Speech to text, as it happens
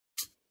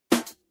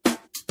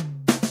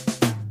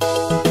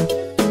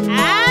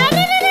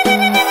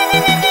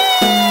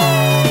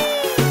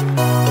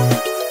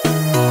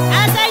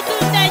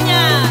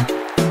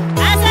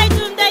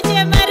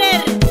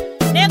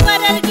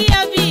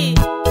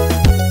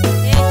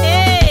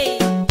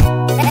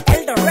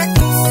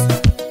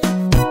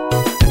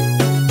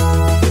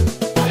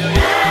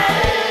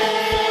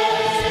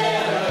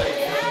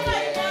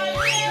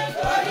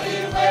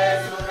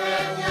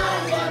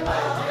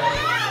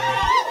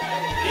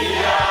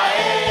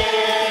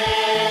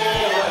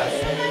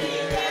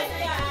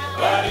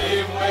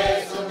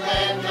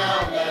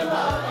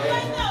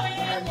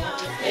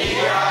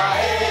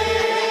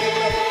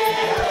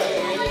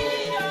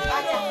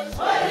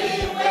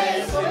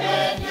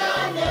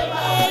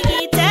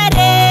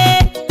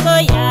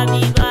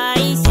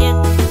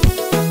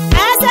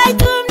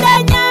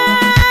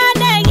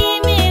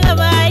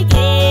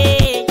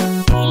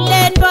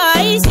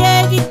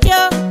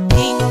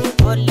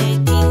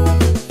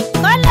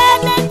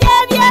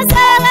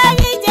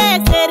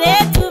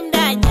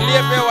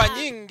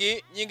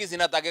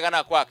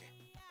zinatakikana kwake.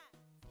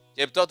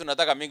 Chepto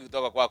tunataka mingi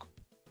kutoka kwako.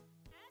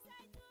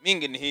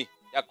 Mingi ni hii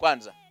ya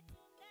kwanza.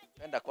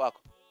 Penda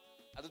kwako.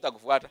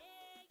 Hatutakufuata.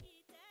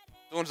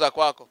 Tunza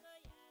kwako.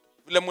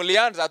 Vile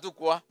mulianza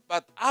hatukuwa,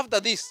 but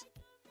after this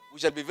we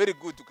shall be very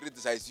good to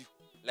criticize you.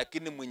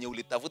 Lakini mwenye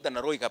ulitafuta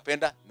na roho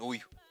ikapenda ni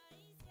huyu.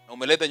 Na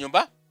umeleta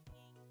nyumba?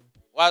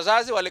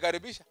 Wazazi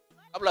walikaribisha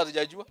kabla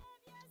hatujajua.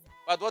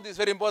 But what is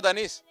very important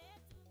is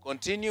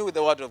continue with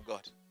the word of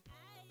God.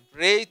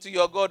 Pray to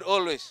your God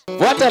always.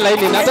 What a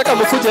line, nataka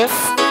mkuje.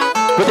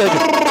 Kuja hivi.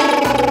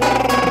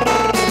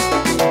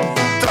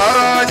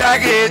 Toro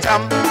jagi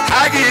jam,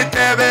 hagi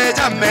tebe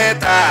jam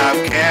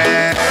metapke.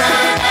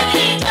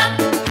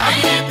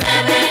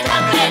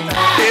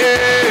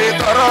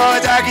 Toro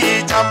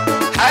jagi jam,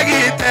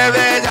 hagi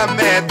tebe jam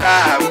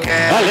metapke.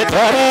 Ale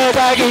toro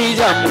jagi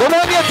jam.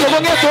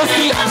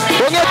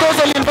 Bonge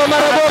tosi limpo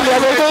marabondi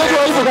agogo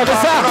hizo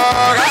kabisa.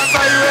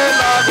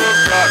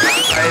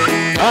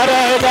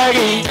 Toro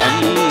jagi jam,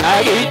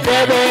 hagi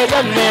tebe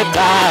jam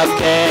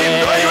metapke.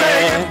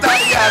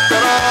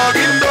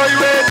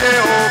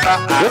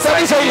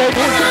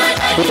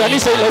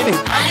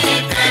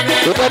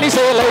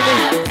 Utanisha ilaini.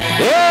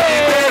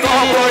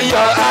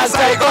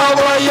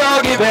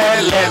 Goboyo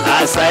gibele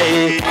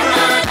asai.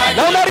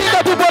 Na unarinda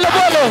tu pole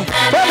pole.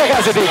 Pole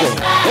kazi dige.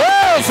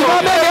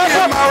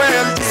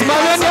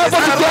 Simameni hapo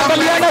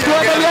tukiangaliana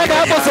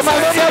hapo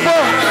simameni hapo.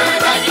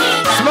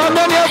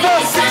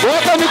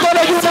 Weka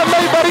mikono juu na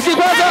mbariki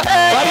kwanza.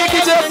 Bariki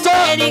Chepto.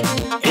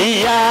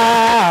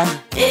 Yeah.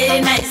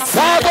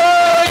 Sabo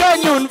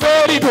ganyun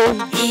very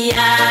good.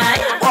 Yeah.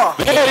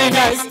 Very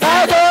nice.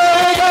 Sabo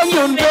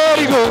ganyun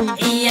very good.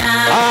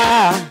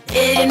 Yeah.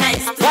 Very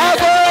nice.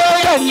 Sabo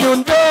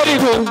ganyun very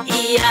good.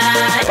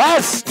 Yeah.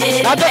 Bas,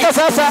 nataka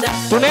sasa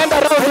tunaenda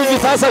round hivi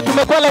sasa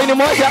tumekuwa line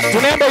moja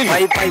tunaenda hivi.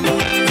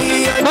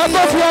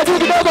 Makofi ya juu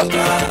kidogo.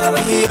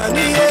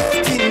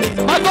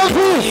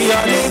 Makofi.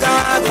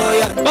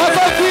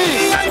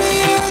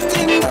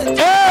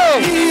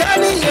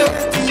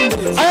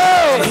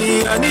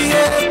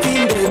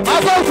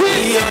 Makofi.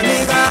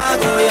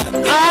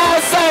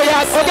 Asaya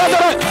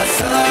kogadoro.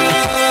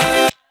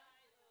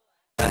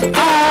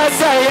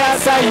 Asaya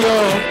sayo.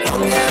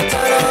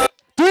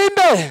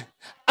 Twinde.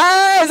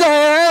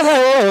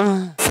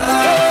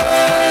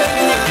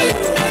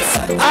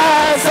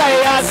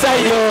 Asaya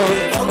sayo.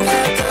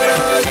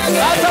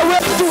 Asa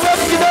wetu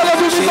kidogo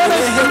bishikane.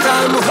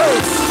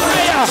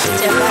 Aya.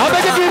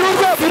 Abeke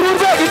birurgo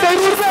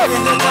itairurgo.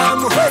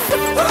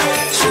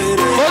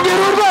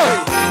 Ogirurgo.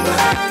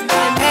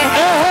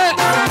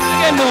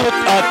 Enut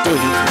atu.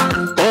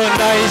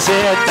 Ona ise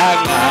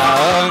tanga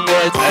onge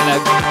tana.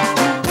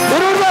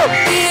 Birurgo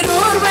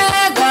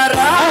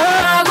gara.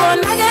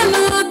 Gona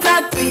genut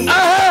atu.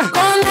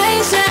 Ona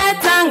ise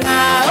tanga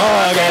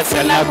onge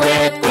tana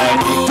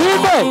kwetani.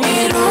 Birurgo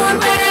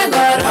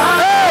gara.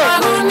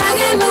 Gona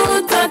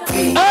genut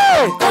atu.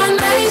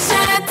 Ona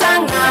ise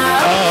tanga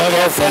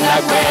onge tana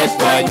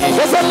kwetani.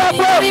 Yesala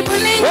kwetani.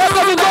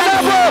 Weka mikono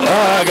hapo.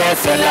 Onge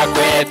tana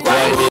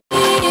kwetani.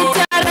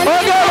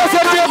 Oga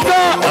wasetioko.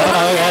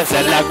 Oga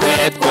sela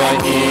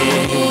kwetani.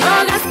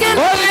 Oga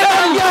skendo.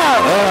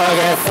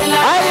 Oga sela.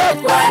 Ayo.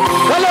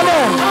 Walele.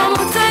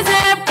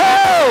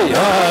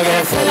 Oga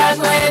sela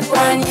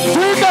kwetani.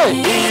 Tuke.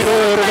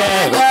 Irurge.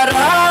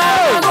 Gora.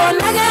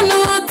 Gona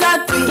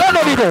genutatu.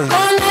 Gona bide.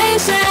 Gona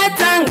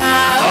ishetanga.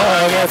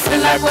 Oga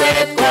sela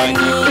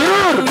kwetani.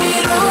 Irurge.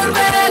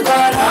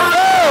 Gora.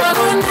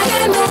 Gona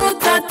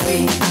genutatu.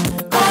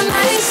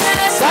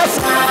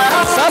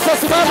 Sasa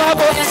simama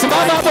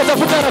hapo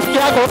tafuta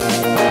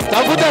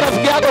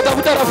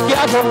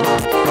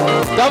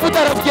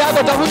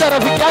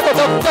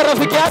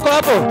rafiki yako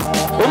hapo.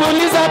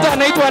 Umuuliza hata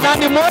anaitwa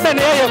nani, muone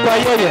ni yeye kwa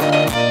yeye.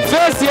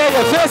 Face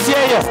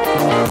yeye.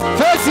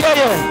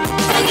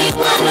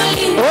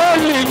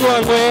 Oli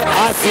ngwe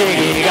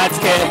asigi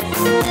gatke.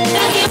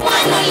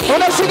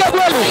 Unashika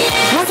kweli?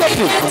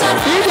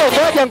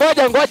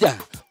 Ngoja.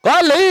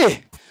 Kale hii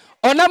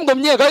onam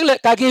komye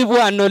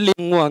kakibwan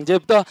olingwong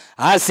Chepto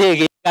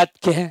asige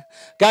katke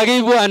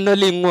kakibwan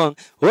olingwong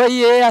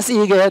oye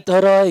asige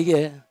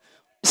toroige.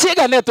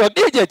 Shika network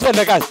DJ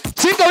twende kazi.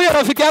 Shika huyo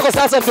rafiki yako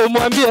sasa ndio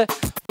mwambie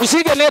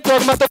ushike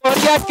network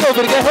matokeo yake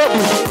ubirige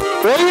hebu.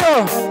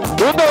 Oyo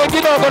kumbe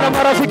wengine wako na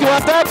marafiki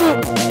watatu.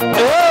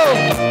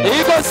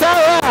 Iko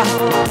sawa.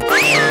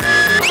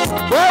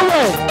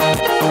 Wewe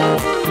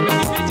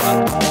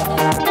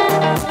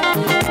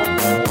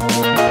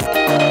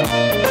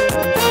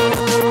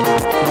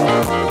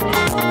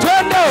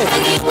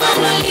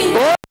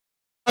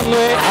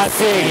Mwe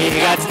asigi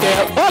gatke.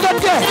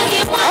 Ogatke.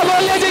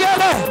 Abole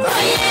jigana.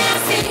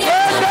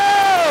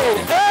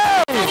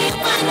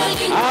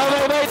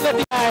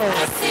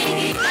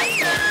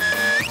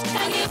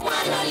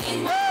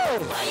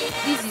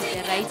 This is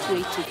the right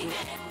way to go.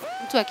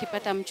 Mtu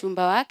akipata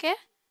mchumba wake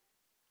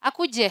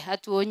akuje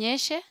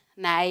atuonyeshe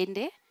na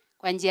aende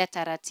kwa njia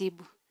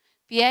taratibu.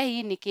 Pia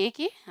hii ni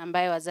keki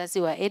ambayo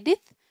wazazi wa Edith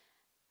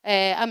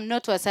I'm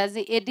not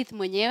wazazi, Edith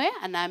mwenyewe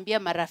anaambia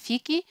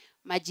marafiki,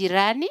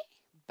 majirani,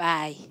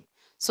 bye.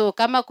 So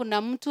kama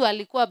kuna mtu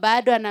alikuwa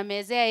bado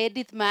anamezea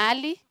Edith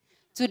mahali,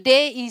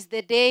 today is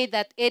the day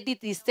that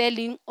Edith is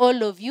telling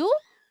all of you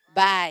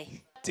bye.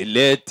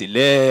 Tile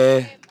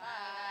tile.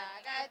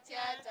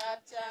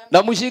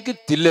 Na mushiki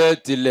tile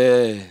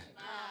tile.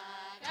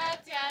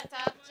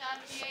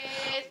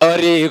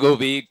 Origo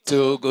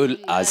Victugul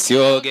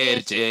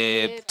Asyoger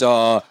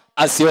Chepto.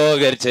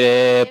 Asyoger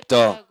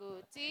Chepto.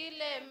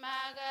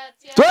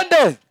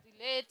 Twende.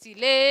 Tile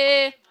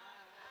tile.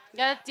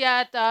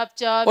 Gatia tap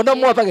chop. Ona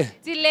mwapage.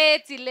 Tile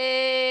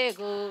tile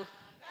go.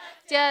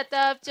 Gatia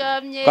tap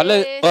chop nye.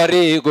 Kale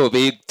Origo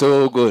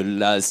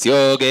Victugul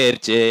Asyoger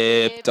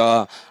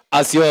Chepto.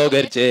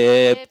 Asyoger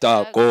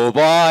Chepto.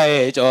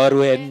 Kobae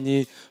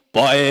chorwenyi.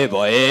 Boe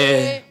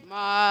boe.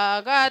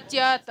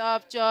 Magatia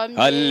tap chop nye.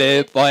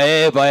 Alle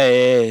boe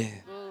boe.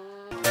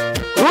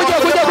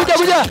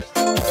 Kuja.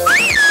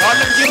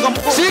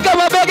 Shika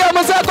mabega ya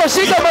mwenzako,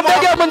 shika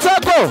mabega ya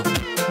mwenzako.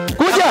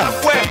 Kuja.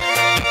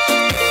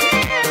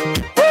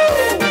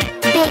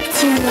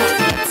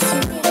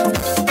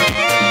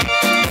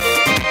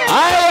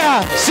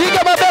 Aya,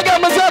 shika mabega ya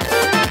mwenzako.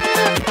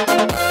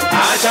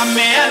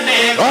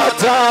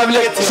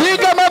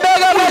 Shika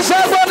mabega ya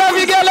mwenzako na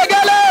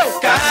vigelegele.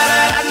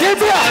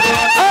 Kimbia.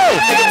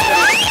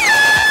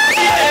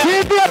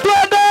 Kimbia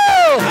twende.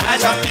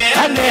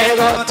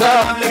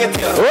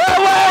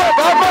 Wewe,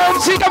 baba,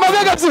 shika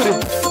mabega vizuri.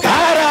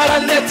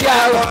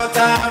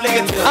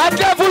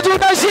 Acha fuju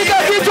na shika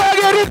kichwa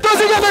gerito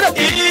sijana.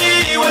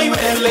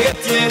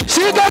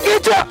 Shika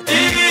kichwa.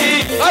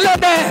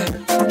 Alende.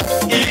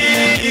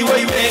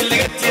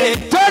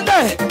 Twende.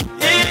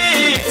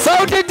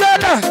 Sauti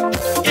tena.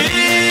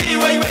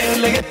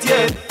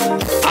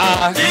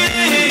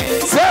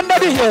 Senda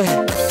diye.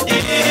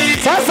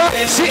 Sasa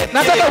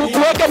nataka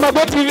kuweka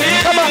magoti hivi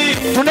kama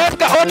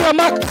tunaweka on your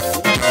mark.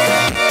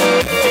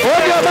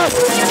 On your mark.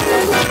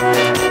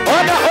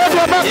 On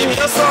your mark.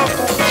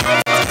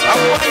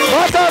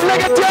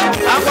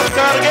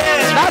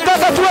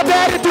 Nataka tuwe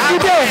tayari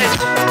tukije.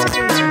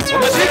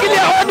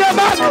 Shikilia on your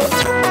mark.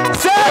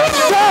 Set,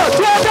 go,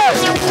 twende.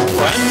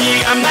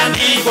 Kwanyiga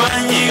mnandi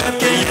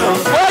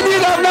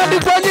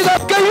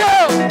keyo.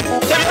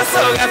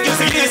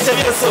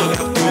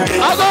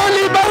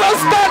 Agoli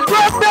bawasta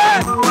twende.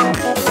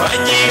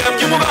 Kwanyiga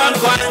mjumugan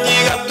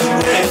kwanyiga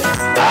tuwe.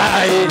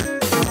 Ai.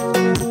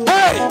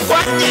 Hey.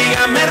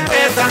 Kwanyiga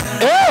merpeta.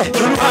 Eh.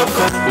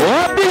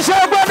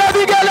 Wapisha bwana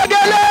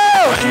vigelegele.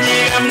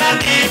 Kwanyiga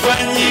mnandi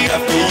kwanyiga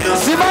keyo.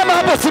 Simama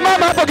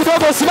hapo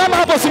kidogo. Simama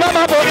hapo.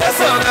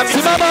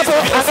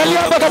 Angalia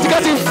hapo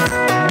katikati.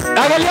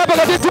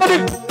 Twende.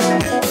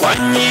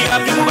 Kwanyiga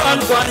mjumugan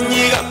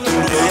kwanyiga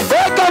tuwe.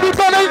 Eka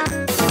mikono.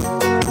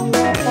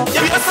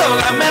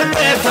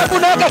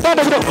 Unaweka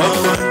tanda kidogo.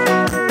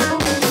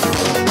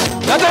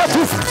 Nataka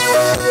twist.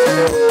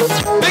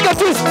 Piga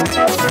twist.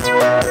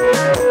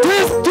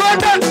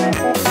 Twende.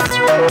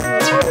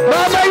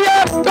 Mama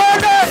ya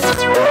twende.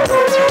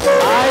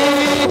 Ai,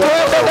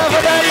 twende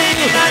tafadhali.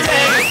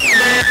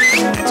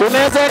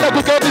 Tunaweza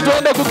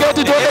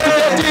kuketi.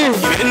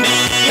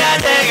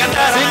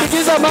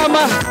 Sindikiza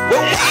mama.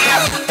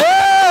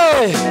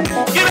 Hey!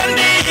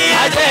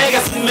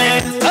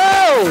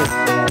 Oh!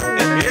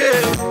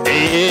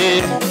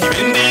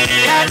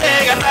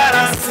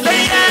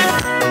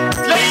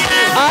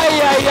 Ay.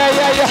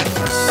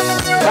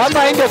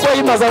 Kama ingekuwa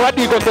hii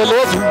mazawadi iko mbele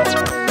yetu,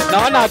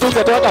 naona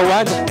hatungetoka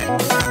uwanja.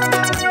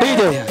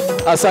 DJ,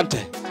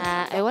 asante.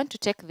 I want to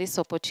take this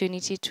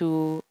opportunity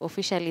to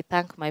officially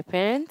thank my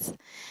parents,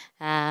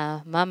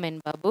 Mom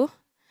and Babu.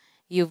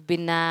 You've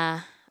been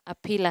a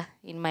pillar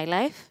in my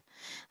life.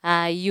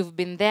 You've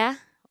been there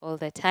all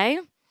the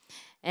time,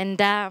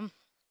 and I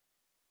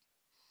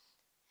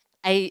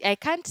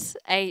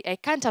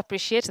can't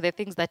appreciate the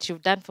things that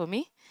you've done for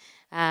me.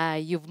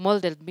 You've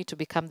molded me to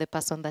become the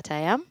person that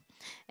I am,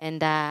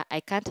 and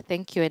I can't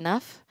thank you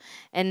enough.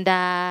 And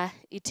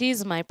it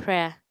is my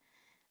prayer.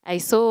 I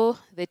saw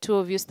the two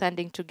of you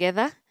standing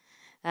together,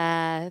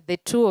 the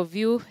two of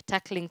you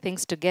tackling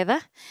things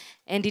together,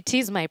 and it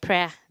is my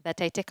prayer that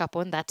I take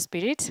upon that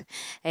spirit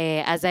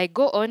as I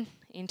go on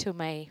into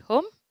my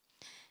home.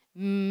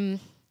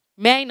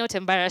 May I not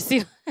embarrass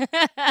you?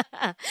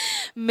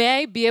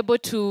 May I be able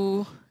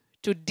to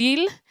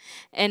deal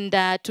and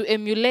to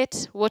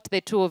emulate what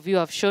the two of you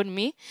have shown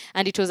me,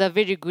 and it was a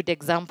very good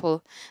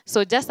example.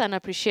 So just an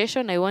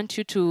appreciation. I want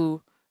you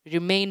to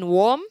remain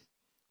warm,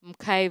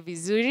 mkae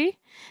vizuri,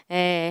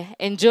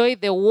 enjoy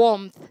the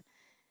warmth,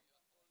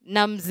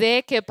 na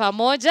mzeeke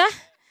pamoja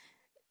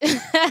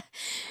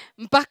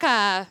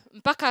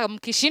mpaka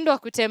mkishindwa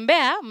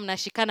kutembea,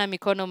 mnashikana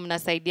mikono,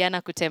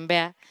 mnasaidiana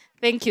kutembea.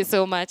 Thank you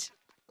so much.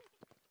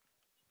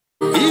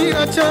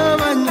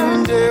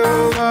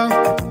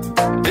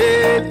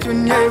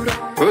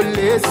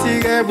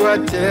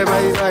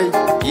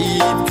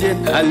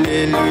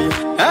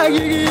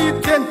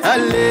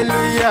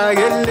 Hallelujah.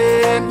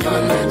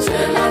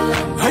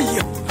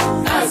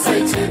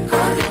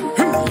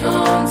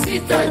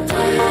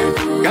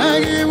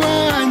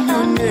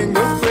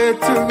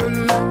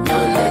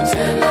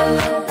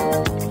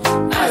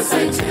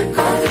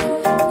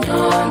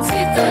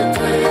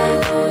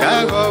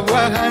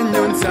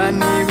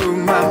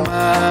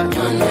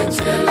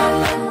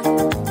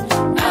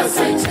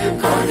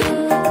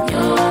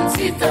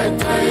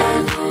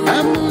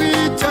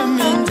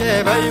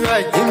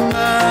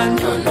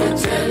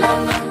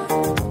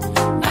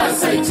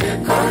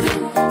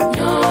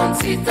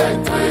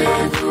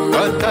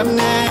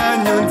 Kotamne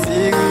anyun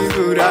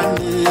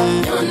sigurani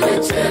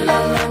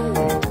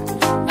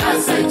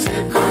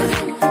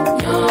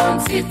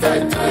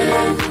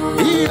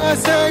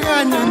Iose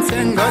anyun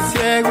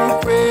sengosye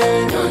kukwe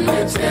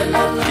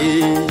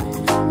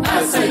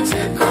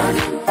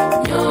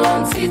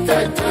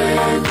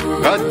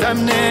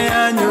Kotamne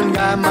anyun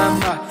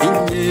gamama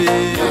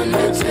inye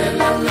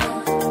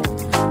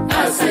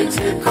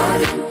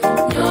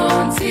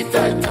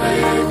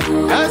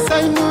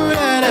Asay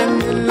murere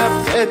nilap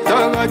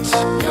ketogoch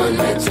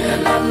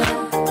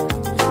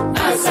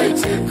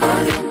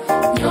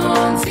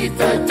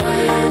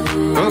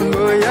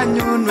Kongo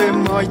anyun we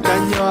moita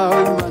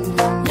nyoman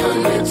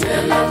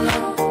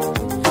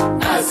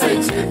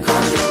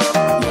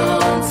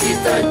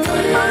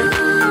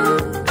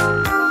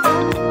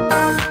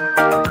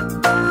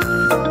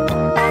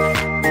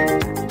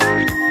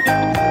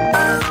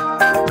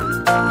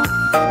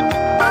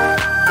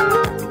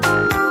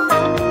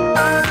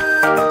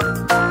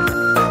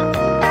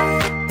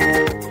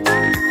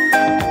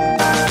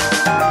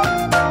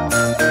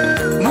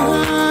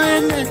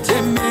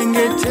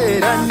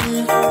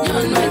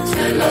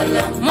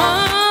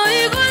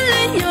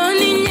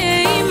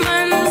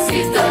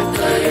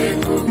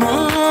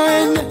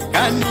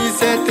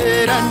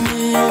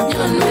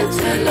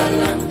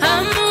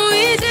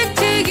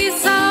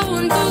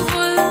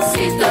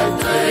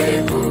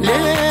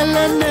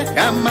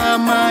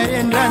Mama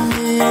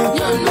endrani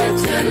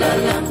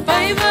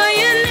bye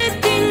bye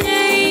letinye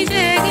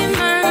ijegi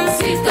man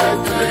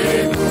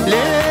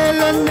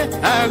lelane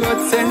agot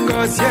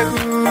sengo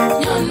siegu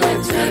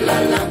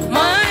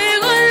mai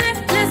gole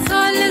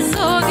le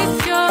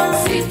sogityo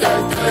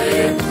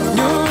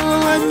nyo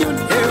anyun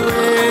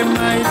ewe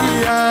my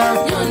dear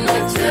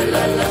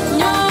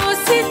nyo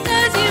sita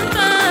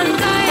jiman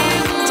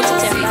kaegu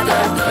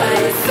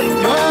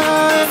nyo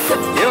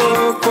yo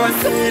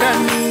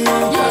kwasirani